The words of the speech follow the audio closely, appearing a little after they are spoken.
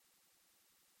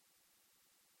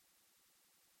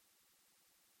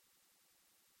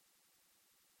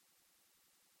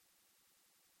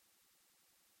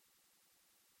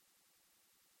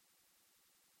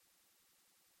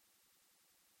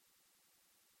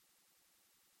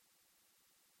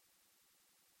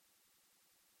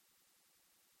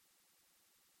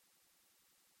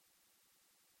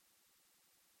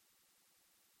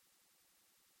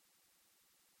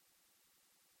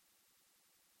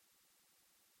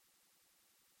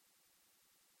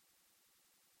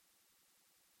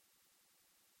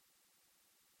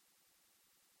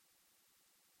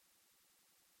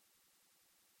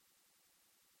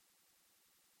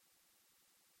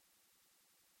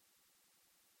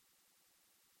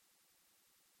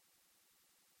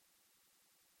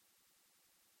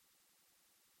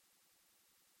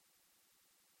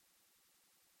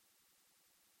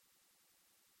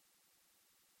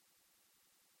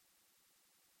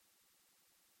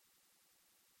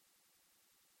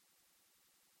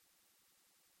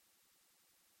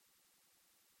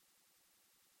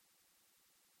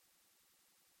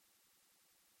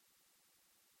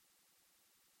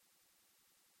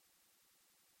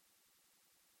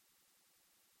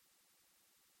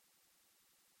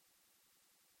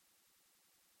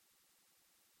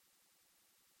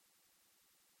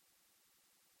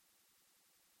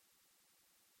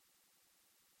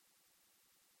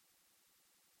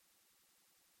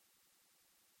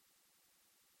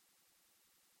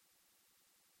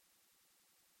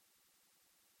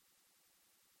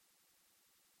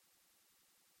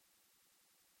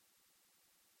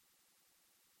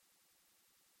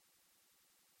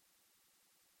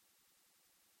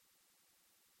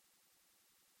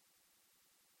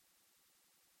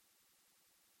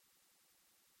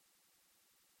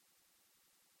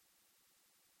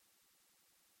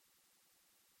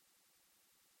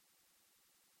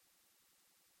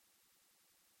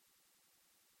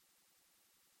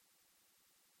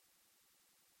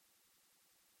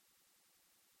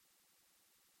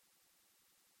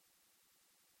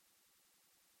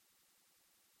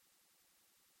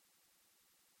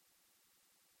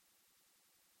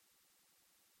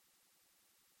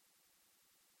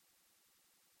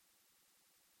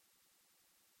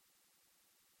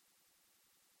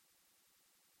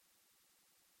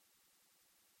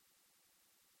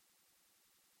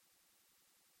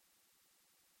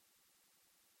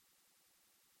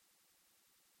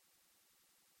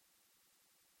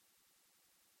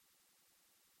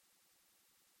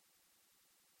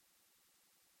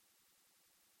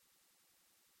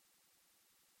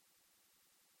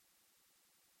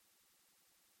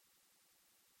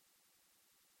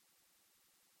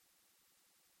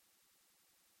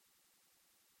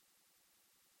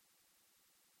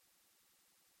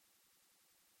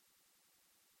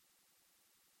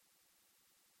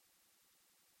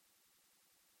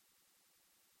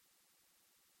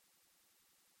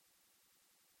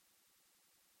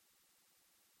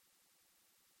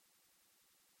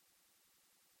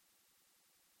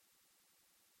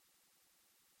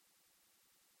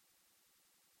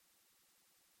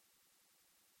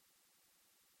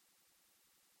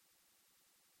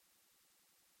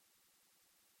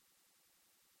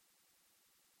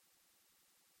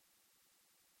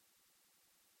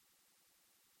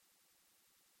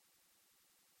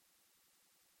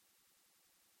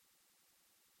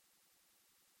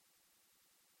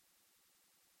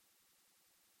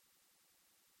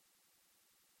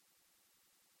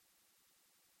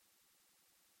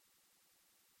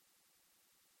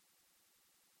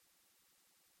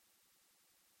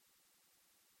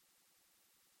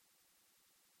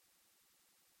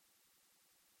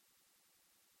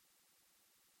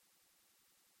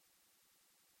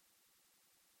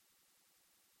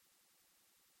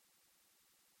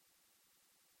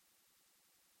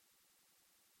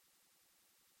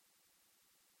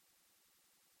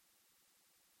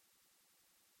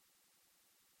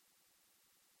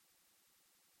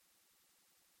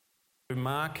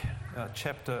Mark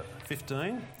chapter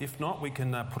 15. If not, we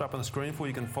can put up on the screen for you.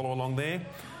 You can follow along there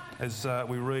as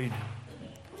we read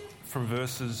from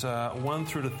verses 1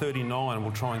 through to 39.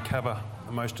 We'll try and cover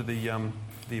most of the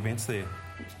events there.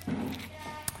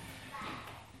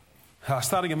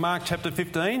 Starting in Mark chapter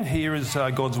 15, here is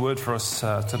God's word for us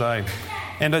today.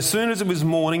 And as soon as it was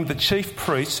morning, the chief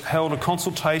priests held a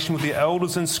consultation with the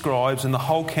elders and scribes and the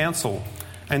whole council.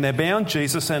 And they bound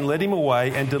Jesus and led him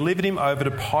away and delivered him over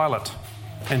to Pilate.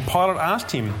 And Pilate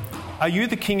asked him, "Are you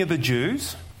the king of the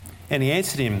Jews?" And he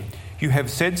answered him, "You have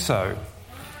said so."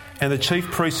 And the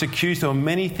chief priests accused him of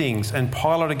many things. And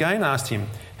Pilate again asked him,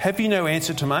 "Have you no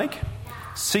answer to make?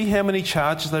 See how many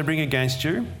charges they bring against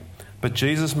you." But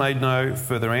Jesus made no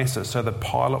further answer, so that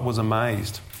Pilate was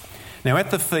amazed. Now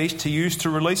at the feast he used to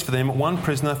release for them one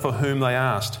prisoner for whom they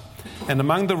asked. And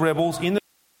among the rebels in the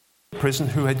prison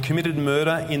who had committed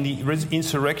murder in the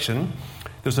insurrection,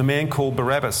 there was a man called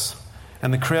Barabbas.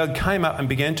 And the crowd came up and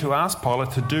began to ask Pilate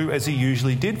to do as he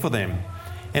usually did for them.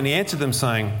 And he answered them,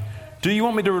 saying, "Do you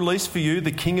want me to release for you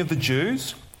the king of the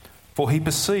Jews?" For he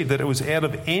perceived that it was out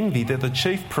of envy that the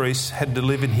chief priests had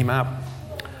delivered him up.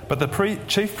 But the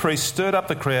chief priests stirred up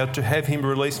the crowd to have him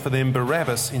release for them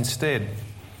Barabbas instead.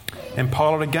 And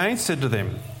Pilate again said to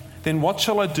them, "Then what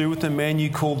shall I do with the man you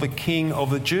call the king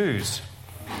of the Jews?"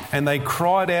 And they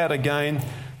cried out again,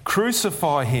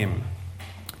 "Crucify him."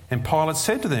 And Pilate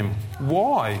said to them,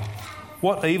 "Why?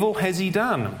 What evil has he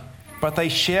done?" But they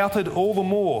shouted all the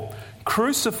more,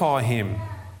 "Crucify him."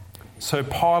 So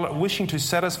Pilate, wishing to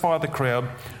satisfy the crowd,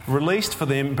 released for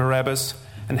them Barabbas,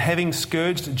 and having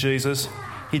scourged Jesus,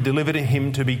 he delivered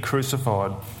him to be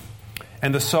crucified.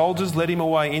 And the soldiers led him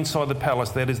away inside the palace,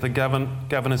 that is the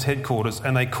governor's headquarters,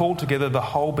 and they called together the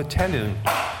whole battalion.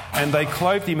 And they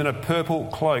clothed him in a purple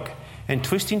cloak, and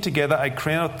twisting together a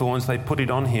crown of thorns, they put it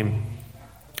on him.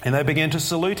 And they began to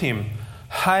salute him,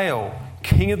 "Hail,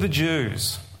 King of the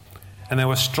Jews!" And they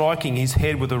were striking his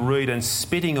head with a reed and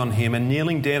spitting on him and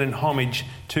kneeling down in homage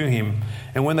to him.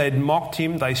 And when they had mocked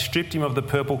him, they stripped him of the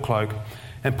purple cloak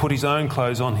and put his own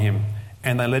clothes on him,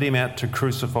 and they led him out to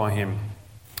crucify him.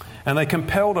 And they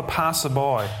compelled a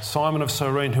passerby, Simon of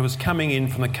Cyrene, who was coming in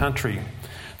from the country,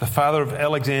 the father of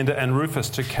Alexander and Rufus,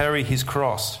 to carry his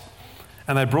cross.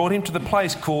 And they brought him to the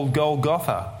place called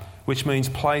Golgotha, which means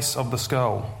place of the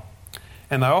skull.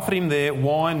 And they offered him there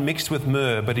wine mixed with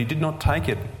myrrh, but he did not take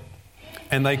it.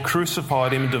 And they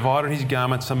crucified him and divided his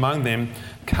garments among them,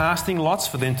 casting lots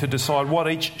for them to decide what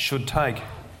each should take.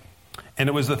 And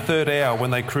it was the third hour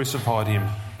when they crucified him.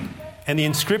 And the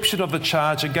inscription of the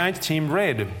charge against him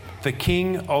read, "The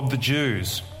King of the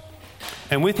Jews."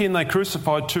 And with him they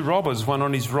crucified two robbers, one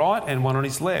on his right and one on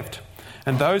his left.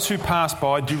 And those who passed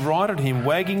by derided him,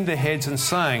 wagging their heads and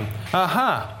saying,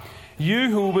 "Aha!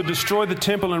 You who will destroy the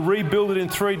temple and rebuild it in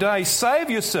 3 days, save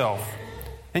yourself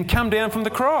and come down from the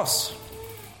cross."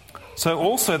 So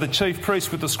also the chief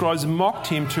priests with the scribes mocked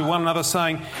him to one another,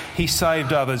 saying, "He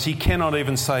saved others, he cannot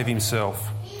even save himself.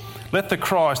 Let the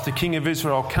Christ, the King of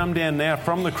Israel, come down now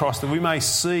from the cross that we may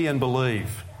see and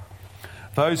believe."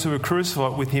 Those who were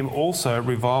crucified with him also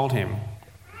reviled him.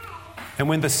 And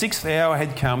when the 6th hour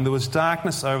had come, there was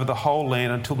darkness over the whole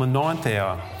land until the 9th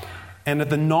hour. And at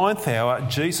the 9th hour,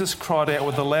 Jesus cried out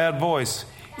with a loud voice,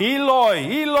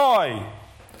 "Eloi, Eloi,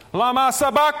 lama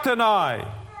sabachthani,"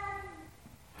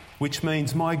 which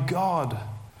means, my God,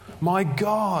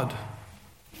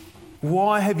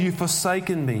 why have you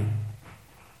forsaken me?"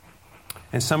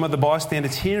 And some of the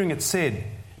bystanders hearing it said,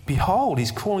 "Behold,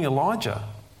 he's calling Elijah."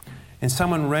 And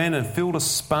someone ran and filled a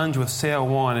sponge with sour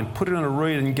wine and put it on a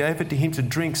reed and gave it to him to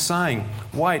drink, saying,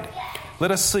 "Wait,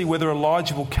 let us see whether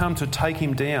Elijah will come to take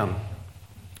him down."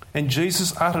 And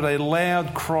Jesus uttered a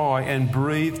loud cry and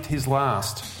breathed his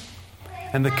last.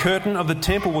 And the curtain of the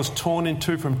temple was torn in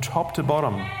two from top to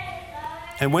bottom.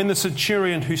 And when the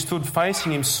centurion who stood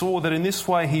facing him saw that in this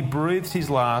way he breathed his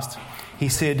last, he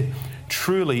said,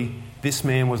 "Truly, this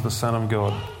man was the Son of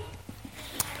God."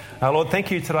 Lord, thank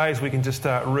you today as we can just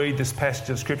read this passage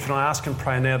of Scripture. And I ask and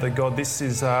pray now that, God, this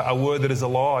is a word that is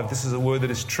alive. This is a word that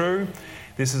is true.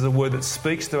 This is a word that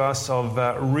speaks to us of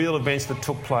real events that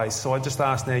took place. So I just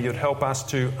ask now you'd help us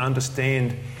to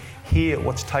understand here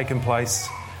what's taken place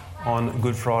on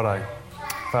Good Friday.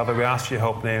 Father, we ask for your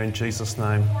help now in Jesus'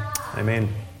 name. Amen.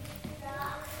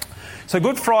 So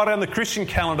Good Friday on the Christian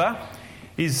calendar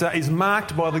is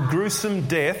marked by the gruesome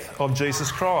death of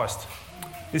Jesus Christ.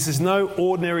 This is no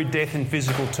ordinary death in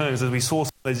physical terms, as we saw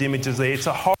some of those images there. It's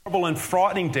a horrible and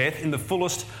frightening death in the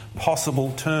fullest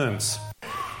possible terms.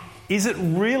 Is it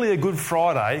really a Good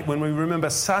Friday when we remember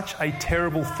such a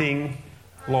terrible thing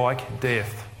like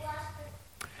death?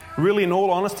 Really, in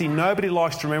all honesty, nobody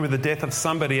likes to remember the death of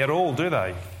somebody at all, do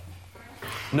they?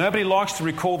 Nobody likes to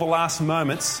recall the last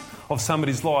moments of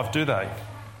somebody's life, do they?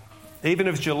 Even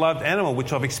if it's your loved animal,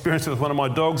 which I've experienced with one of my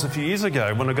dogs a few years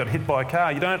ago when I got hit by a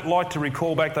car. You don't like to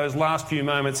recall back those last few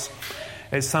moments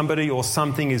as somebody or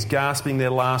something is gasping their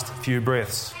last few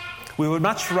breaths. We would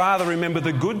much rather remember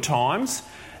the good times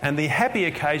and the happy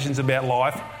occasions about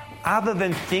life other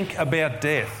than think about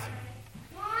death.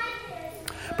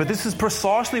 But this is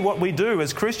precisely what we do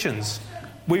as Christians.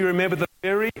 We remember the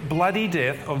very bloody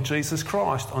death of Jesus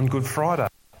Christ on Good Friday.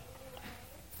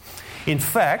 In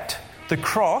fact, the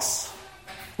cross,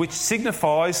 which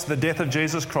signifies the death of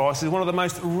Jesus Christ, is one of the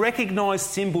most recognised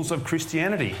symbols of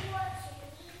Christianity.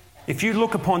 If you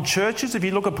look upon churches, if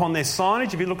you look upon their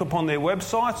signage, if you look upon their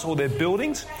websites or their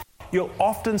buildings, you'll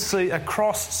often see a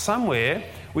cross somewhere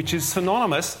which is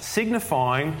synonymous,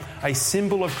 signifying a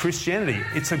symbol of Christianity.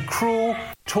 It's a cruel,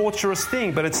 torturous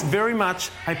thing, but it's very much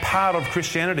a part of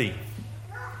Christianity.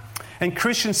 And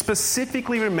Christians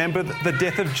specifically remember the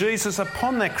death of Jesus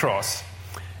upon that cross.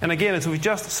 And again, as we've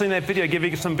just seen that video,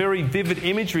 giving some very vivid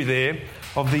imagery there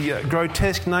of the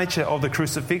grotesque nature of the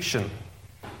crucifixion.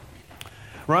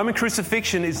 Roman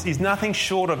crucifixion is nothing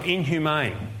short of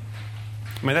inhumane.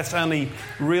 I mean, that's only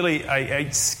really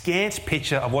a scant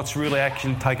picture of what's really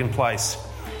actually taken place.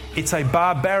 It's a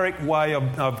barbaric way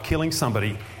of killing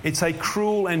somebody. It's a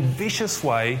cruel and vicious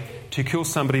way to kill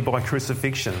somebody by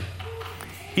crucifixion.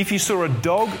 If you saw a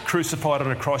dog crucified on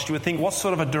a cross, you would think, what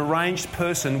sort of a deranged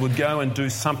person would go and do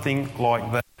something like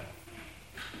that?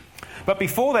 But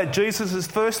before that, Jesus is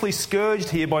firstly scourged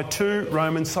here by 2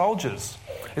 Roman soldiers,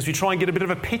 as we try and get a bit of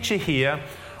a picture here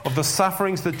of the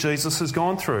sufferings that Jesus has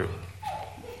gone through.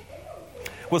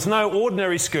 It was no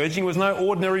ordinary scourging, it was no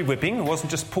ordinary whipping. It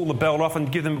wasn't just pull the belt off and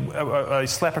give them a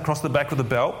slap across the back with the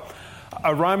belt.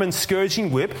 A Roman scourging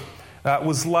whip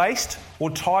was laced or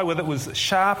tied with it was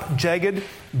sharp, jagged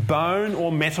bone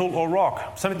or metal or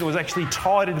rock, something that was actually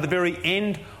tied into the very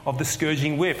end of the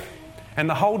scourging whip. And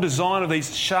the whole design of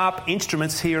these sharp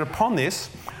instruments here upon this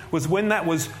was when that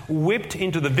was whipped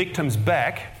into the victim's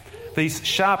back, these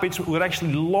sharp instruments would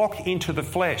actually lock into the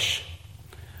flesh,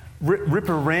 rip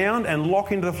around and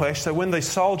lock into the flesh, so when the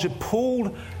soldier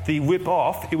pulled the whip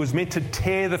off, it was meant to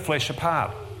tear the flesh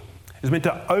apart. It was meant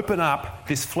to open up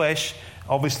this flesh.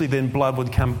 Obviously, then blood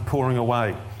would come pouring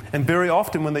away. And very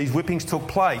often when these whippings took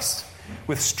place,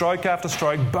 with stroke after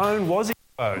stroke, bone was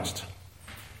exposed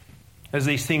as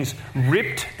these things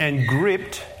ripped and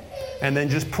gripped and then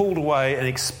just pulled away an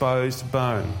exposed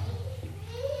bone.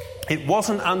 It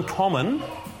wasn't uncommon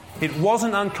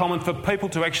for people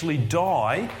to actually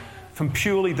die from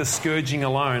purely the scourging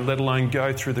alone, let alone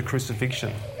go through the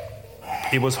crucifixion.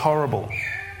 It was horrible.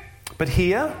 But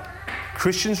here,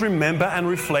 Christians remember and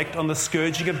reflect on the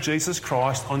scourging of Jesus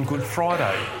Christ on Good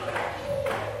Friday.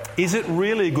 Is it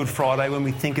really a Good Friday when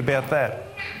we think about that?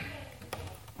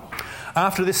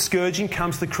 After this scourging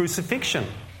comes the crucifixion.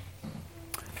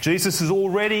 Jesus is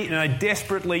already in a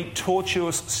desperately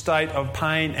tortuous state of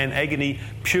pain and agony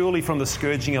purely from the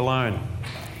scourging alone.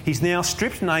 He's now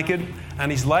stripped naked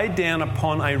and he's laid down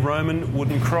upon a Roman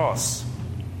wooden cross.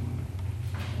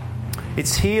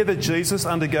 It's here that Jesus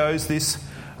undergoes this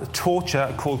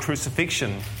torture called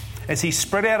crucifixion. As he's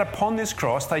spread out upon this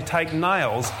cross, they take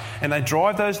nails and they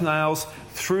drive those nails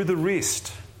through the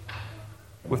wrist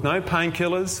with no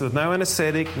painkillers, with no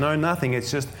anaesthetic, no nothing.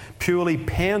 It's just purely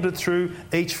pounded through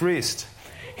each wrist.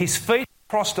 His feet are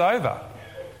crossed over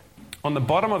on the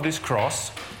bottom of this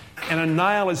cross, and a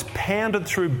nail is pounded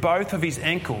through both of his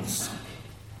ankles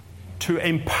to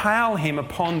impale him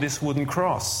upon this wooden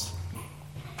cross.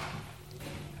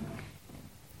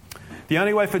 The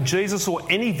only way for Jesus or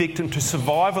any victim to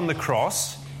survive on the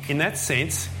cross, in that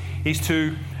sense, is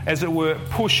to, as it were,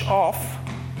 push off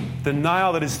the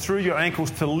nail that is through your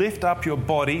ankles to lift up your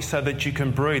body so that you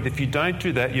can breathe. If you don't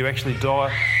do that, you actually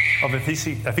die of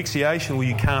asphyxiation where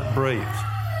you can't breathe.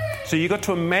 So you've got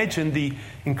to imagine the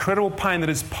incredible pain that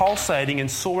is pulsating and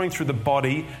soaring through the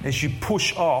body as you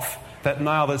push off that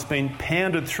nail that's been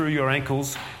pounded through your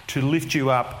ankles to lift you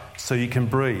up so you can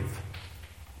breathe.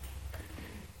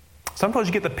 Sometimes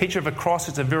you get the picture of a cross.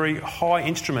 It's a very high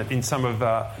instrument in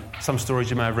some stories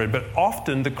you may have read, but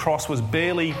often the cross was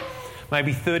barely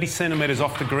maybe 30 centimetres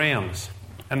off the ground.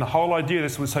 And the whole idea of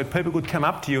this was so people could come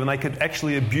up to you and they could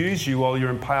actually abuse you while you're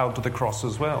impaled to the cross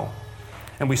as well.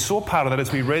 And we saw part of that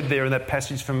as we read there in that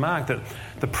passage from Mark, that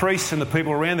the priests and the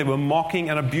people around there were mocking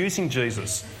and abusing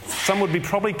Jesus. Some would be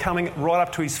probably coming right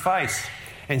up to his face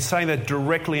and saying that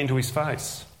directly into his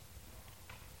face.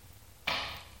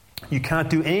 You can't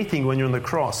do anything when you're on the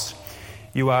cross.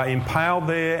 You are impaled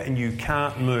there and you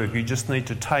can't move. You just need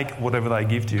to take whatever they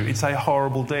give to you. It's a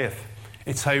horrible death.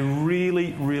 It's a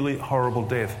really, really horrible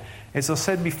death. As I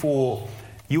said before,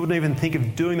 you wouldn't even think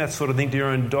of doing that sort of thing to your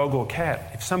own dog or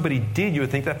cat. If somebody did, you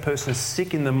would think that person is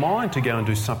sick in the mind to go and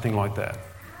do something like that.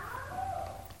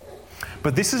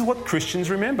 But this is what Christians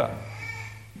remember.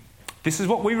 This is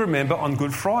what we remember on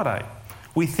Good Friday.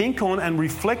 We think on and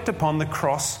reflect upon the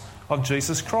cross of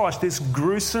Jesus Christ, this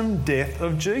gruesome death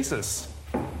of Jesus.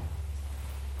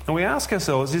 And we ask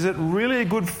ourselves, is it really a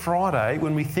Good Friday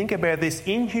when we think about this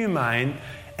inhumane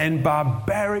and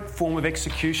barbaric form of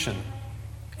execution?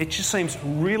 It just seems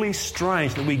really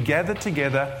strange that we gather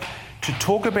together to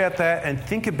talk about that and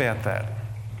think about that.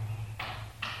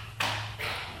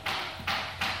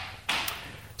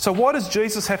 So why does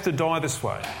Jesus have to die this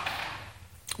way?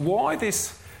 Why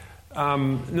this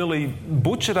nearly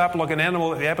butchered up like an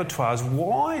animal at the abattoirs?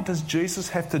 Why does Jesus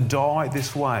have to die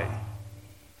this way?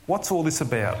 What's all this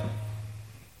about?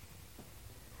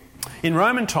 In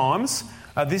Roman times,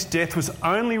 this death was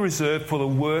only reserved for the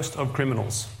worst of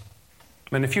criminals.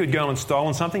 I mean, if you had gone and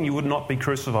stolen something, you would not be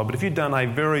crucified. But if you'd done a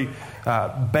very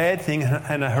bad thing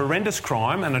and a horrendous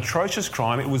crime, an atrocious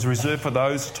crime, it was reserved for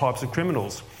those types of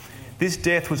criminals. This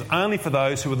death was only for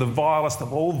those who were the vilest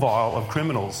of all vile of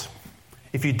criminals.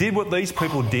 If you did what these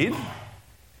people did,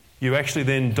 you actually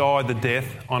then died the death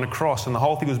on a cross, and the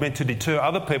whole thing was meant to deter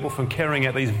other people from carrying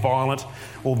out these violent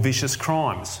or vicious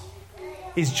crimes.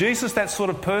 Is Jesus that sort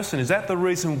of person? Is that the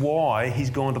reason why he's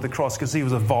gone to the cross? Because he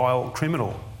was a vile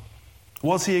criminal?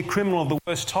 Was he a criminal of the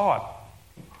worst type?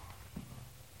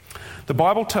 The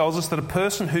Bible tells us that a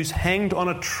person who's hanged on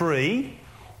a tree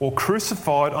or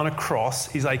crucified on a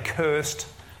cross is a cursed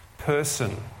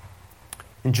person.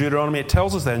 In Deuteronomy, it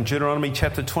tells us that in Deuteronomy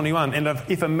chapter 21. And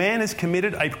if a man has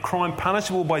committed a crime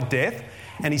punishable by death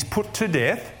and he's put to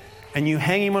death and you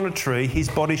hang him on a tree, his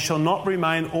body shall not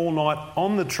remain all night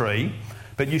on the tree,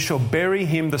 but you shall bury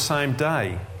him the same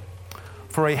day.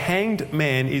 For a hanged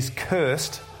man is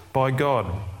cursed by God.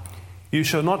 You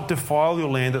shall not defile your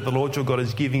land that the Lord your God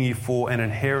is giving you for an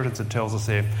inheritance, it tells us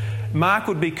there. Mark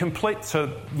would be complete,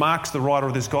 so Mark's the writer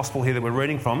of this gospel here that we're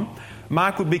reading from.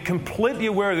 Mark would be completely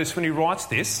aware of this when he writes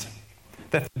this,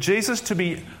 that for Jesus to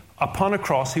be upon a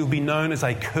cross, he will be known as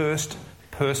a cursed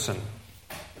person.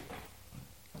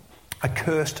 A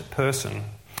cursed person.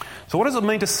 So what does it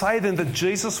mean to say then that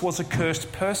Jesus was a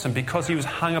cursed person because he was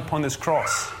hung upon this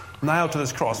cross, nailed to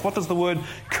this cross? What does the word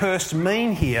cursed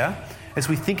mean here as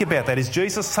we think about that? Is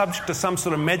Jesus subject to some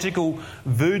sort of magical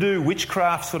voodoo,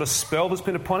 witchcraft sort of spell that's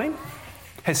been upon him?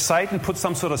 Has Satan put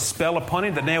some sort of spell upon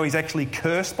him that now he's actually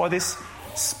cursed by this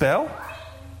spell?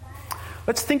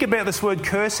 Let's think about this word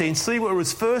curse here and see where it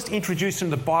was first introduced in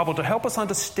the Bible to help us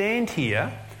understand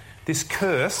here this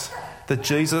curse that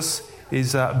Jesus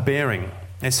is bearing.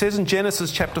 It says in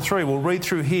Genesis chapter 3, we'll read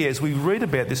through here as we read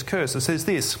about this curse. It says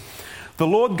this, "The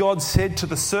Lord God said to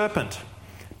the serpent,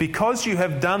 'Because you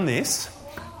have done this,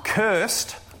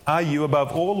 cursed are you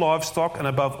above all livestock and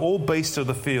above all beasts of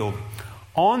the field.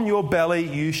 On your belly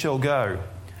you shall go,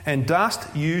 and dust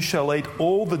you shall eat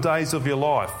all the days of your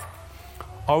life.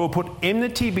 I will put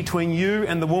enmity between you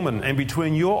and the woman, and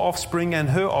between your offspring and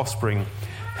her offspring.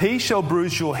 He shall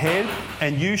bruise your head,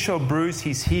 and you shall bruise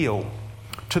his heel.'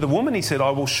 To the woman he said, 'I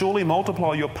will surely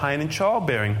multiply your pain in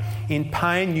childbearing. In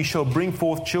pain you shall bring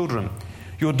forth children.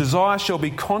 Your desire shall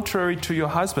be contrary to your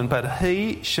husband, but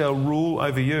he shall rule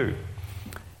over you.'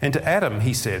 And to Adam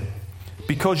he said,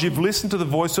 'Because you've listened to the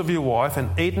voice of your wife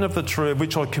and eaten of the tree of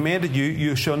which I commanded you,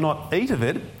 you shall not eat of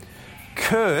it.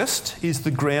 Cursed is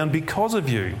the ground because of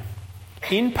you.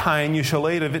 In pain you shall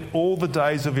eat of it all the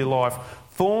days of your life.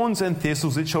 Thorns and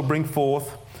thistles it shall bring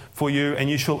forth for you, and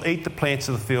you shall eat the plants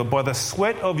of the field. By the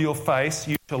sweat of your face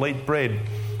you shall eat bread,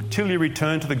 till you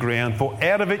return to the ground. For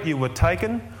out of it you were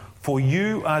taken, for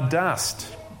you are dust,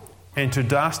 and to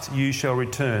dust you shall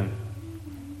return.'"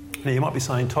 Now you might be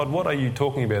saying, "Todd, what are you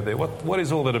talking about there? What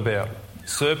is all that about?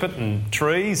 Serpent and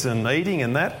trees and eating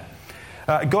and that?"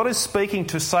 God is speaking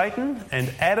to Satan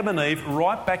and Adam and Eve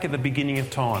right back at the beginning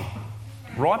of time.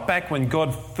 Right back when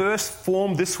God first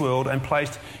formed this world and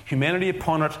placed humanity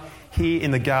upon it here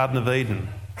in the Garden of Eden.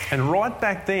 And right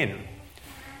back then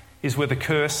is where the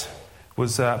curse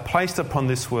was placed upon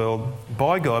this world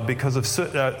by God because of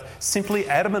simply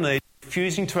Adam and Eve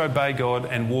refusing to obey God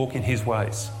and walk in his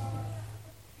ways.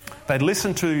 They'd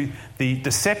listened to the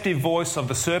deceptive voice of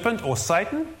the serpent or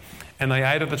Satan, and they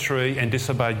ate of the tree and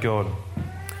disobeyed God.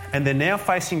 And they're now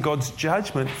facing God's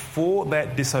judgment for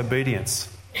that disobedience.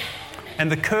 And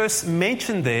the curse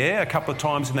mentioned there a couple of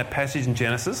times in that passage in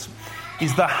Genesis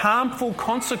is the harmful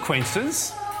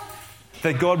consequences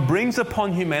that God brings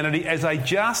upon humanity as a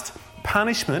just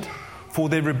punishment for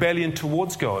their rebellion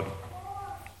towards God.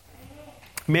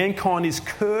 Mankind is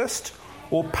cursed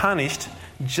or punished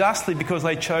justly because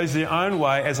they chose their own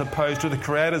way as opposed to the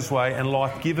Creator's way and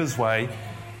life-giver's way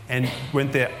and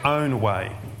went their own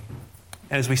way.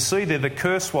 And as we see there, the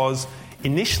curse was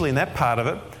initially in that part of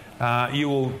it,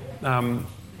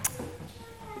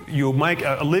 you'll make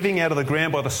a living out of the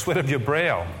ground by the sweat of your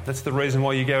brow. That's the reason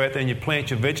why you go out there and you plant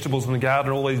your vegetables in the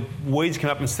garden and all these weeds come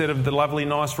up instead of the lovely,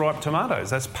 nice, ripe tomatoes.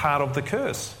 That's part of the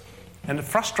curse. And it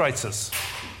frustrates us.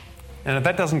 And if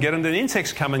that doesn't get them, then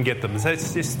insects come and get them. So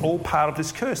it's just all part of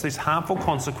this curse, these harmful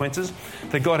consequences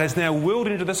that God has now willed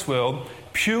into this world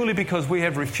purely because we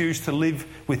have refused to live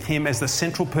with Him as the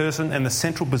central person and the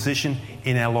central position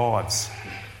in our lives.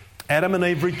 Adam and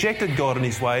Eve rejected God and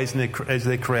His ways as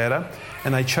their Creator,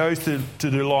 and they chose to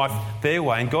do life their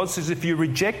way. And God says, if you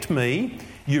reject me,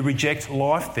 you reject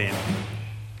life then.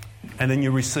 And then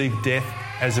you receive death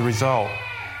as a result.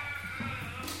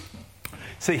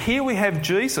 So here we have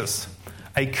Jesus,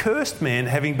 a cursed man,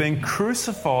 having been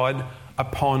crucified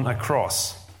upon a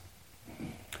cross.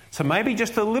 So maybe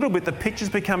just a little bit, the picture's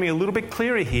becoming a little bit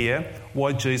clearer here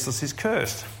why Jesus is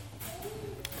cursed.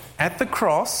 At the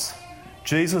cross,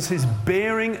 Jesus is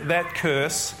bearing that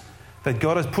curse that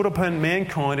God has put upon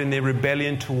mankind in their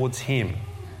rebellion towards Him.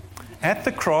 At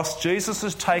the cross, Jesus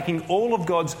is taking all of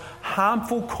God's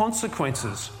harmful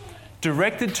consequences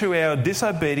directed to our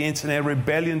disobedience and our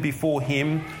rebellion before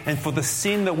Him and for the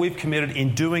sin that we've committed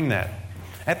in doing that.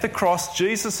 At the cross,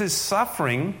 Jesus is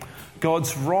suffering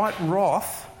God's right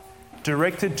wrath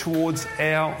directed towards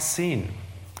our sin.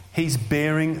 He's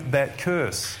bearing that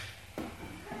curse.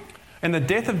 And the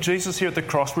death of Jesus here at the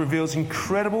cross reveals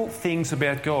incredible things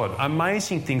about God,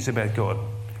 amazing things about God,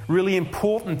 really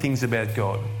important things about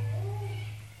God.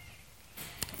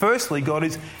 Firstly, God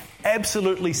is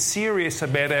absolutely serious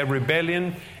about our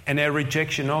rebellion and our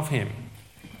rejection of Him.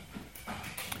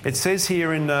 It says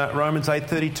here in Romans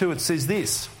 8:32, it says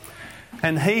this,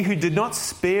 "And He who did not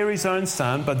spare His own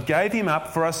Son, but gave Him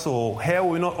up for us all, how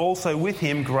will we not also with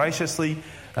Him graciously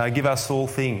give us all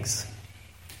things?"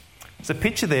 There's a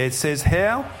picture there. It says,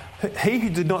 how He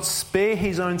who did not spare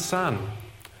His own Son.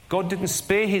 God didn't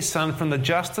spare His Son from the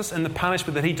justice and the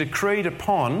punishment that He decreed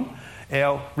upon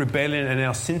our rebellion and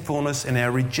our sinfulness and our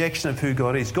rejection of who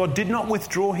God is. God did not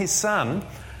withdraw His Son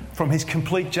from His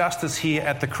complete justice here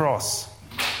at the cross.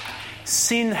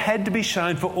 Sin had to be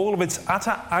shown for all of its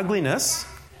utter ugliness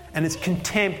and its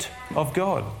contempt of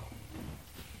God.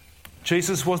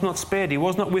 Jesus was not spared. He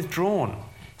was not withdrawn.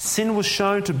 Sin was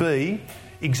shown to be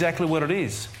exactly what it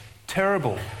is.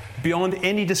 Terrible, beyond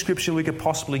any description we could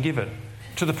possibly give it,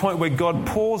 to the point where God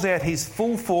pours out His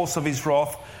full force of His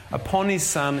wrath upon His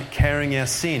Son carrying our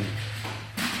sin.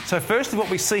 So firstly,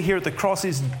 what we see here at the cross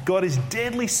is God is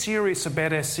deadly serious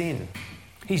about our sin.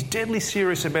 He's deadly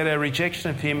serious about our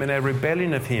rejection of Him and our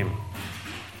rebellion of Him.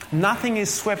 Nothing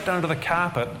is swept under the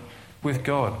carpet with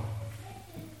God.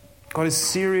 God is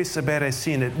serious about our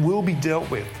sin. It will be dealt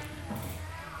with.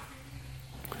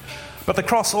 But the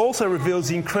cross also reveals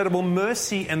the incredible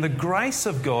mercy and the grace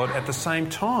of God at the same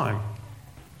time.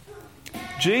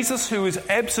 Jesus, who is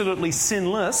absolutely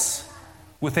sinless,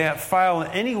 without fail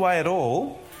in any way at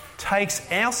all, takes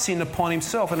our sin upon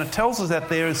Himself. And it tells us that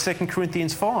there in 2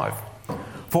 Corinthians 5.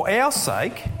 For our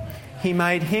sake, He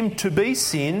made Him to be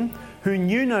sin who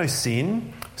knew no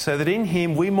sin, so that in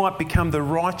Him we might become the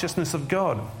righteousness of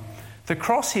God. The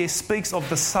cross here speaks of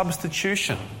the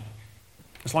substitution.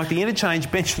 It's like the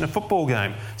interchange bench in a football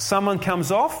game. Someone comes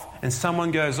off and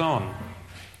someone goes on.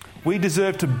 We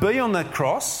deserve to be on that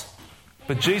cross,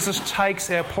 but Jesus takes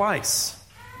our place.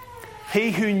 He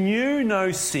who knew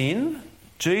no sin,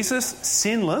 Jesus,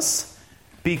 sinless,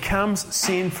 becomes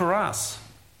sin for us.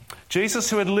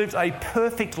 Jesus, who had lived a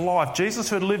perfect life, Jesus,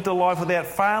 who had lived a life without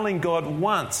failing God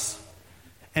once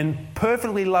and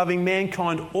perfectly loving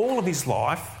mankind all of His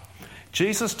life,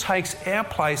 Jesus takes our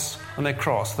place on that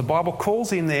cross. The Bible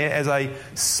calls Him there as a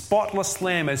spotless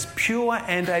lamb, as pure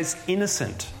and as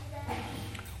innocent.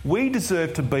 We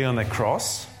deserve to be on that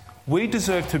cross. We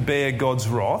deserve to bear God's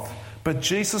wrath, but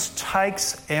Jesus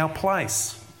takes our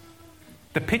place.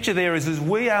 The picture there is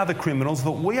we are the criminals,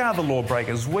 that we are the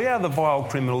lawbreakers, we are the vile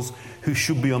criminals who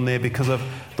should be on there because of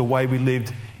the way we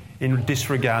lived in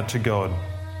disregard to God.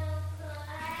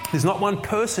 There's not one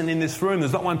person in this room,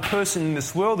 there's not one person in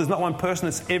this world, there's not one person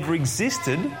that's ever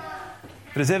existed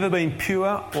that has ever been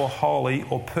pure or holy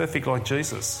or perfect like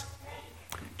Jesus.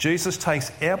 Jesus takes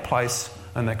our place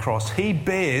on that cross. He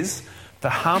bears the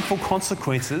harmful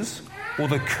consequences or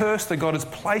the curse that God has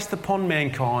placed upon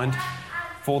mankind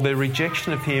for their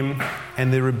rejection of him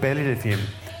and their rebellion of him.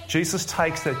 Jesus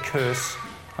takes that curse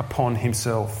upon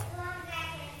himself.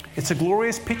 It's a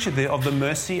glorious picture there of the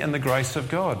mercy and the grace of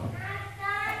God.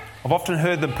 I've often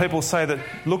heard that people say that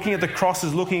looking at the cross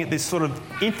is looking at this sort of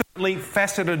infinitely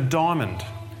faceted diamond.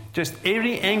 Just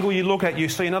every angle you look at, you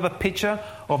see another picture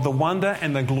of the wonder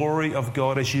and the glory of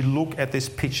God as you look at this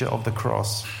picture of the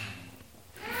cross.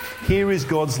 Here is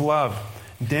God's love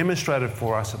demonstrated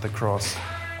for us at the cross.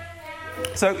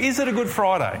 So is it a Good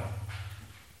Friday?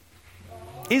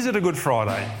 Is it a Good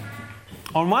Friday?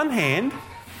 On one hand,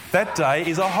 that day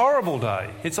is a horrible day.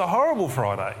 It's a horrible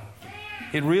Friday.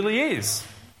 It really is.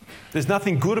 There's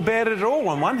nothing good about it at all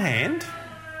on one hand.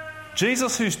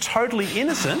 Jesus, who's totally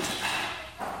innocent,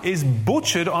 is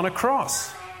butchered on a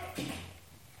cross.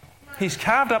 He's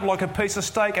carved up like a piece of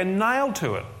steak and nailed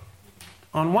to it.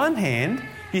 On one hand,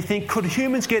 you think, could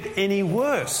humans get any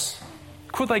worse?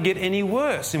 Could they get any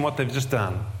worse in what they've just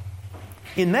done?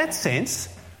 In that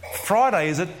sense, Friday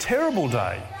is a terrible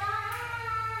day.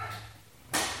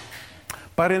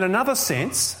 But in another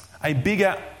sense, a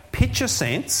bigger picture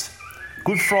sense,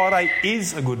 Good Friday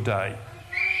is a good day.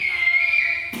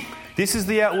 This is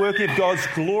the outworking of God's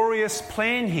glorious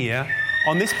plan here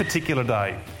on this particular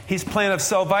day. His plan of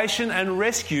salvation and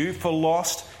rescue for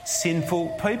lost,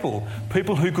 sinful people.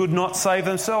 People who could not save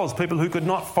themselves. People who could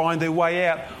not find their way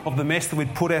out of the mess that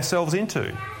we'd put ourselves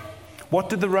into. What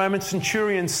did the Roman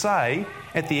centurion say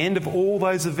at the end of all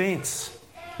those events?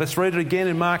 Let's read it again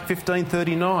in Mark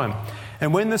 15:39.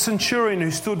 And when the centurion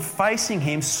who stood facing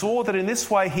him saw that in this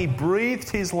way he breathed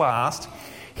his last,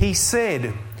 he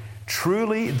said,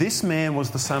 "Truly this man was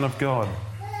the Son of God."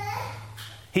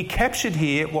 He captured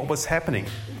here what was happening.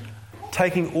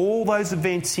 Taking all those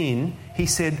events in, he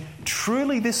said,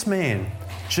 "Truly this man,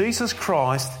 Jesus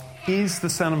Christ, is the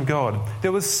Son of God."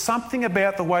 There was something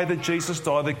about the way that Jesus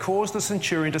died that caused the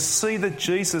centurion to see that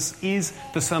Jesus is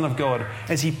the Son of God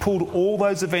as he pulled all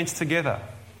those events together.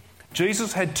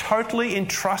 Jesus had totally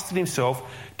entrusted himself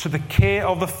to the care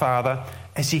of the Father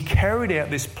as he carried out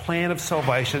this plan of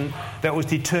salvation that was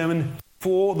determined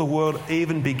before the world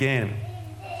even began.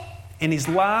 In his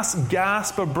last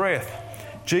gasp of breath,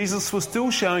 Jesus was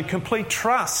still showing complete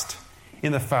trust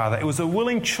in the Father. It was a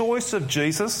willing choice of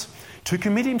Jesus to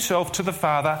commit himself to the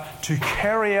Father to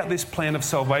carry out this plan of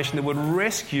salvation that would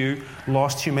rescue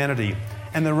lost humanity.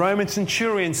 And the Roman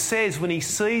centurion says, when he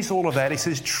sees all of that, he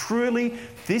says, "Truly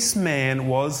this man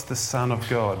was the Son of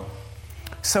God."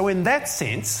 So in that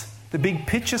sense, the big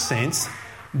picture sense,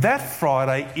 that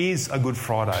Friday is a Good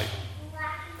Friday.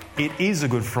 It is a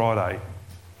Good Friday.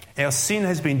 Our sin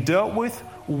has been dealt with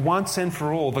once and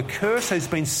for all. The curse has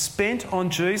been spent on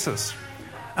Jesus.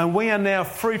 And we are now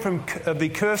free from the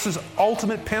curse's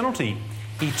ultimate penalty,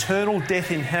 eternal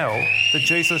death in hell that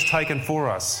Jesus has taken for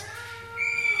us.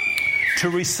 To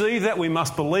receive that, we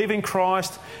must believe in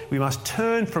Christ, we must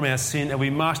turn from our sin, and we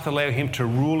must allow him to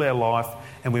rule our life,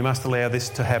 and we must allow this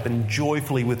to happen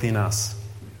joyfully within us.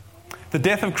 The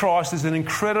death of Christ is an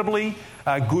incredibly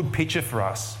good picture for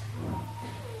us.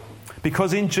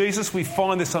 Because in Jesus we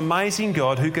find this amazing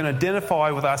God who can identify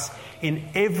with us in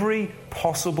every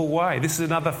possible way. This is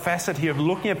another facet here of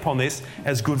looking upon this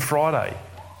as Good Friday.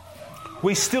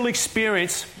 We still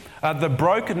experience the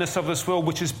brokenness of this world,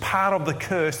 which is part of the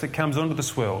curse that comes onto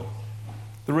this world.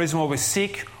 The reason why we're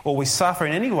sick or we suffer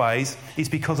in any ways is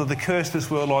because of the curse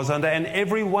this world lies under, and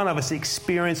every one of us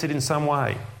experience it in some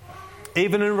way.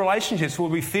 Even in relationships where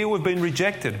we feel we've been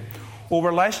rejected, or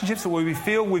relationships where we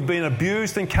feel we've been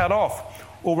abused and cut off,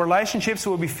 or relationships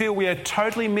where we feel we are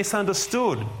totally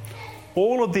misunderstood.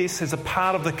 All of this is a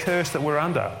part of the curse that we're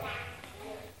under.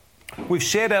 We've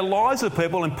shared our lives with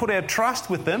people and put our trust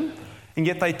with them, and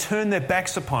yet they turn their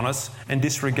backs upon us and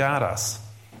disregard us.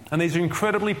 And these are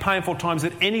incredibly painful times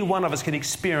that any one of us can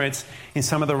experience in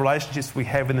some of the relationships we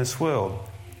have in this world.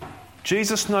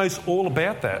 Jesus knows all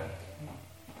about that.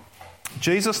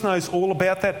 Jesus knows all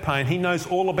about that pain. He knows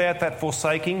all about that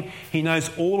forsaking. He knows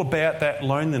all about that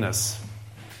loneliness.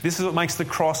 This is what makes the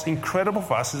cross incredible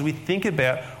for us as we think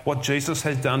about what Jesus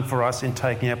has done for us in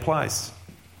taking our place.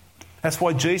 That's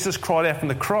why Jesus cried out from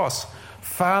the cross,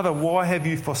 "Father, why have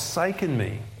you forsaken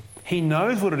me?" He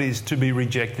knows what it is to be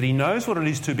rejected. He knows what it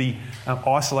is to be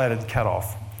isolated, cut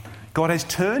off. God has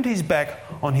turned his back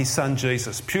on his son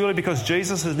Jesus, purely because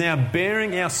Jesus is now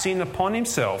bearing our sin upon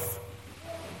himself.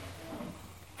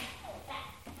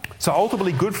 So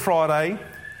ultimately, Good Friday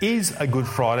is a Good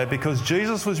Friday because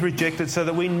Jesus was rejected so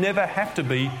that we never have to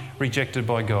be rejected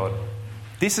by God.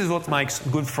 This is what makes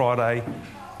Good Friday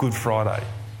Good Friday.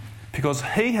 Because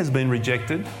he has been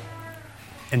rejected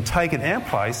and taken our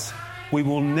place, we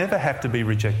will never have to be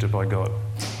rejected by God.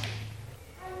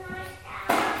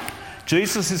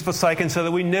 Jesus is forsaken so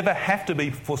that we never have to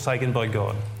be forsaken by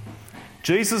God.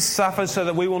 Jesus suffered so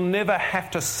that we will never have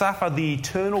to suffer the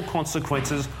eternal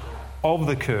consequences of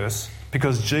the curse,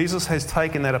 because Jesus has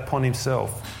taken that upon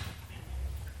himself.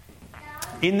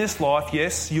 In this life,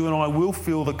 yes, you and I will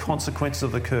feel the consequences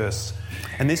of the curse.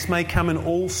 And this may come in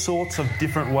all sorts of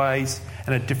different ways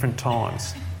and at different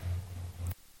times.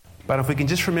 But if we can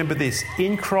just remember this,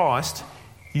 in Christ,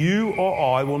 you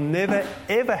or I will never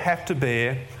ever have to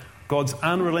bear God's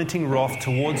unrelenting wrath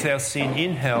towards our sin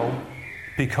in hell,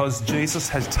 because Jesus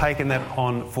has taken that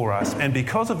on for us. And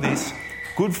because of this,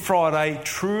 Good Friday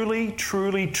truly,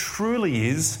 truly, truly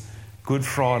is Good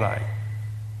Friday.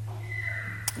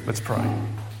 Let's pray.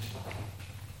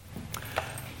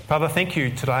 Father, thank you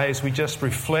today as we just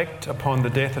reflect upon the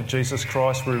death of Jesus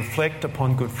Christ. We reflect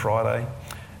upon Good Friday,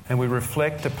 and we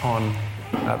reflect upon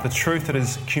the truth that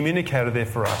is communicated there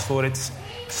for us. Lord, it's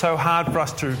so hard for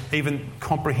us to even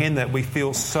comprehend that. We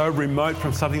feel so remote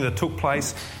from something that took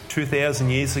place 2,000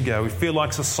 years ago. We feel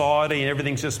like society and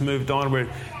everything's just moved on.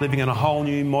 We're living in a whole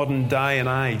new modern day and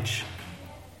age.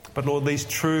 But Lord, these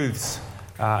truths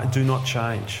do not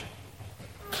change.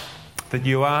 That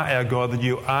you are our God, that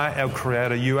you are our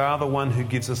Creator, you are the one who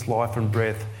gives us life and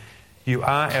breath. You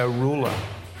are our ruler.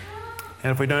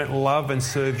 And if we don't love and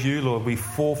serve you, Lord, we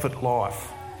forfeit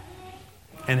life.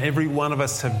 And every one of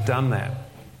us have done that.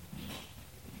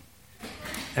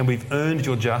 And we've earned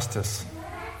your justice.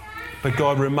 But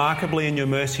God, remarkably in your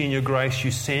mercy and your grace,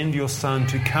 you send your Son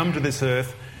to come to this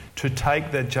earth to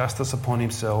take that justice upon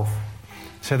himself.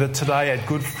 So that today at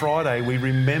Good Friday we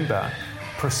remember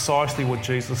precisely what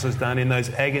Jesus has done in those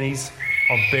agonies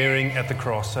of bearing at the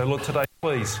cross. So Lord, today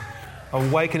please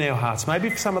awaken our hearts. Maybe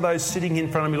for some of those sitting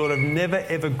in front of me, Lord, have never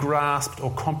ever grasped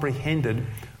or comprehended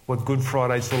what Good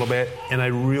Friday is all about in a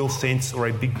real sense or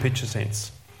a big picture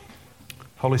sense.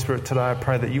 Holy Spirit, today I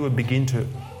pray that you would begin to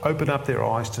open up their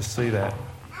eyes to see that,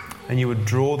 and you would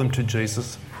draw them to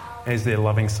Jesus as their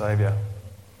loving Saviour.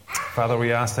 Father,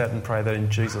 we ask that and pray that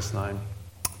in Jesus' name.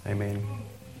 Amen.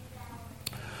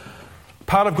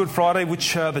 Part of Good Friday,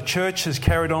 which the church has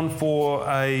carried on for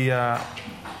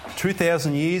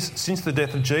 2,000 years since the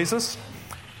death of Jesus,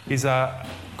 is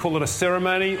call it a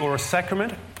ceremony or a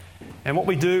sacrament. And what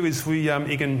we do is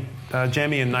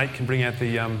Jamie and Nate can bring out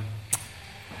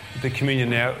the communion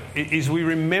now, is we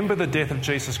remember the death of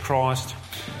Jesus Christ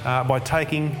by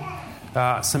taking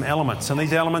some elements. And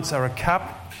these elements are a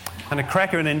cup and a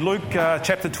cracker. And in Luke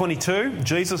chapter 22,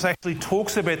 Jesus actually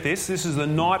talks about this. This is the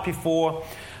night before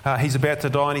he's about to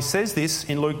die, and he says this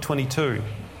in Luke 22.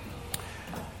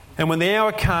 And when the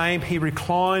hour came, he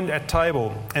reclined at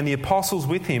table, and the apostles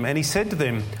with him, and he said to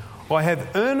them, I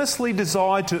have earnestly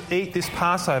desired to eat this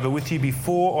Passover with you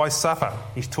before I suffer.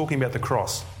 He's talking about the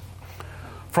cross.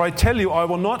 For I tell you, I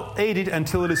will not eat it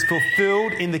until it is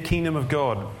fulfilled in the kingdom of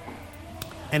God.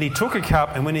 And he took a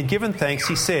cup, and when he had given thanks,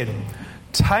 he said,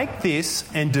 Take this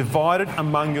and divide it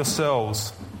among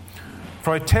yourselves.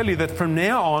 For I tell you that from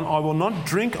now on I will not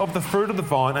drink of the fruit of the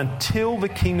vine until the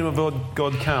kingdom of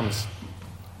God comes.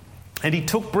 And he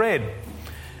took bread,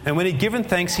 and when he had given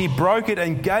thanks, he broke it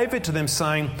and gave it to them,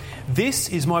 saying, This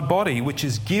is my body, which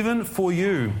is given for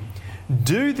you.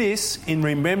 Do this in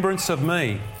remembrance of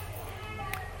me.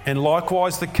 And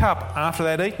likewise the cup after they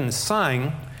had eaten,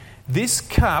 saying, This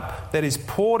cup that is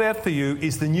poured out for you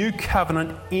is the new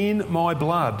covenant in my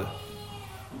blood.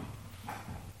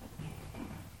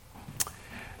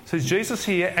 So Jesus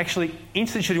here actually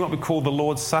instituting what we call the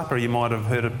Lord's Supper. You might have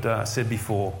heard it said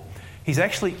before. He's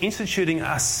actually instituting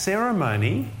a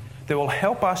ceremony that will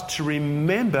help us to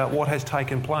remember what has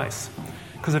taken place.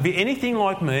 Because if you're anything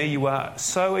like me, you are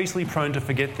so easily prone to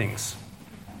forget things.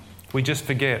 We just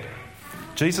forget.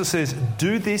 Jesus says,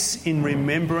 do this in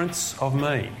remembrance of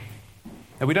me.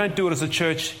 Now, we don't do it as a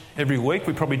church every week.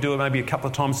 We probably do it maybe a couple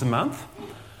of times a month.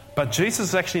 But Jesus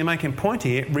is actually making a point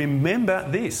here. Remember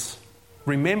this.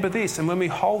 Remember this. And when we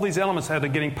hold these elements that are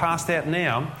getting passed out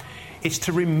now, it's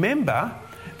to remember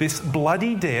this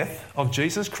bloody death of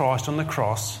Jesus Christ on the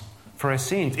cross for our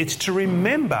sins. It's to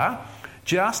remember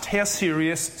just how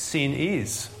serious sin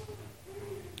is.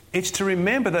 It's to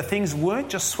remember that things weren't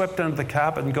just swept under the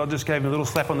carpet and God just gave him a little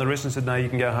slap on the wrist and said, no, you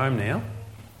can go home now.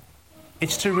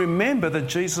 It's to remember that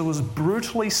Jesus was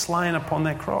brutally slain upon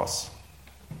that cross.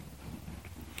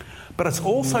 But it's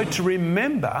also to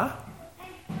remember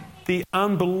the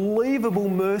unbelievable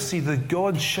mercy that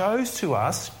God shows to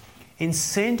us in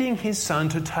sending his Son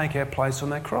to take our place on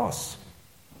that cross.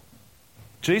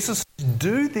 Jesus says,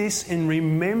 do this in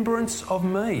remembrance of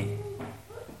me.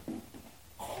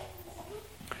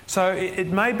 So it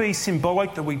may be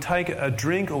symbolic that we take a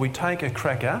drink or we take a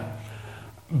cracker,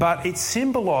 but it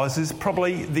symbolises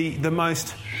probably the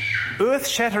most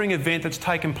earth-shattering event that's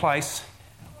taken place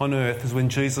on earth is when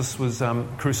Jesus was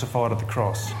crucified at the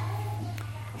cross.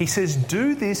 He says,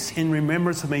 do this in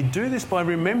remembrance of me. Do this by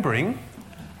remembering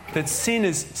that sin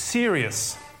is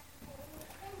serious.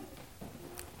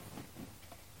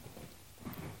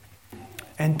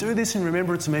 And do this in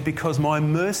remembrance of me because my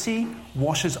mercy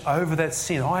washes over that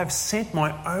sin. I have sent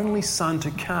my only Son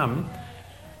to come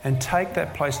and take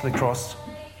that place of the cross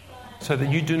so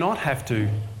that you do not have to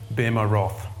bear my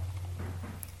wrath.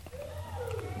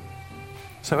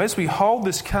 So as we hold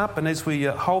this cup and as we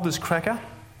hold this cracker,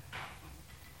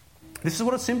 this is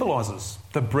what it symbolises.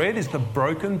 The bread is the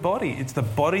broken body. It's the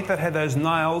body that had those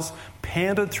nails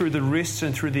pounded through the wrists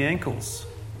and through the ankles.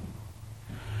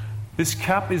 This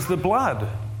cup is the blood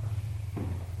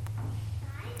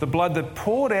that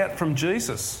poured out from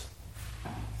Jesus.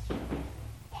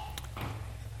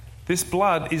 This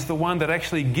blood is the one that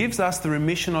actually gives us the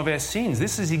remission of our sins.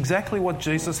 This is exactly what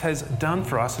Jesus has done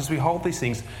for us as we hold these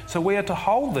things. So we are to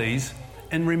hold these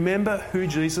and remember who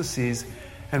Jesus is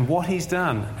and what he's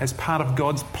done as part of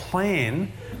God's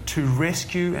plan to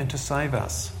rescue and to save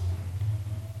us.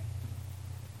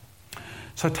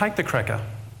 So take the cracker.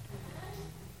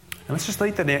 And let's just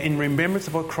eat that now in remembrance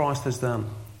of what Christ has done.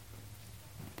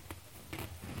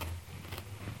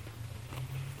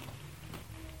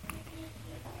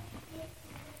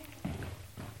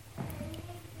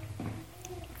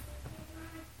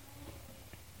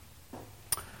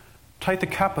 Take the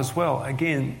cup as well,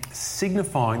 again,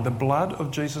 signifying the blood of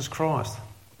Jesus Christ,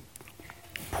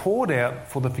 poured out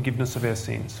for the forgiveness of our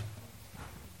sins.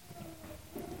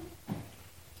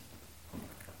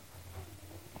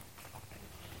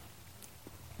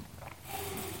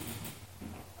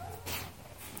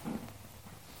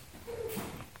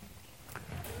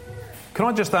 Can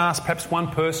I just ask perhaps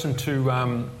one person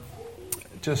to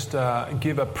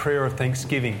give a prayer of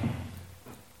thanksgiving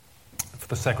for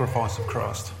the sacrifice of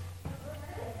Christ?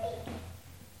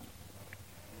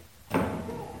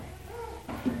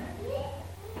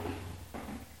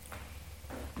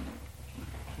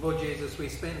 Lord Jesus, we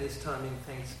spend this time in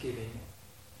thanksgiving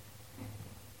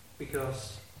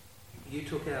because you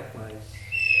took our place.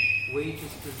 We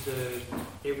just deserved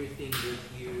everything that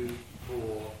you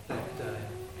bore that day.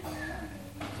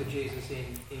 So Jesus,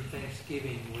 in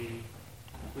thanksgiving,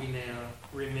 we now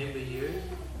remember you,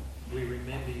 we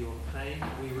remember your pain,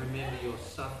 we remember your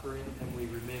suffering, and we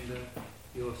remember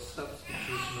your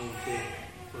substitutional death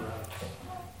for us.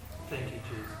 Thank you,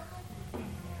 Jesus.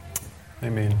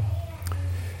 Amen.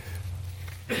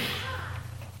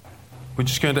 We're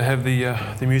just going to have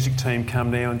the music team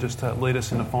come now and just lead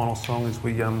us in the final song as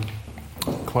we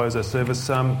close our service.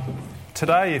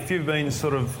 Today, if you've been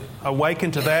sort of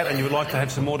awakened to that and you would like to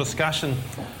have some more discussion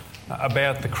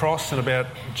about the cross and about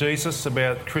Jesus,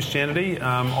 about Christianity,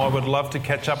 I would love to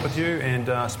catch up with you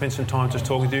and spend some time just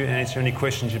talking with you and answer any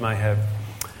questions you may have.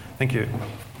 Thank you.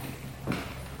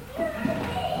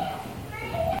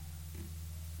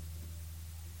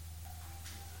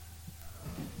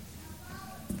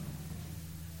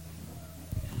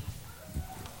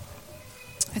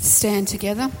 Let's stand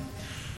together.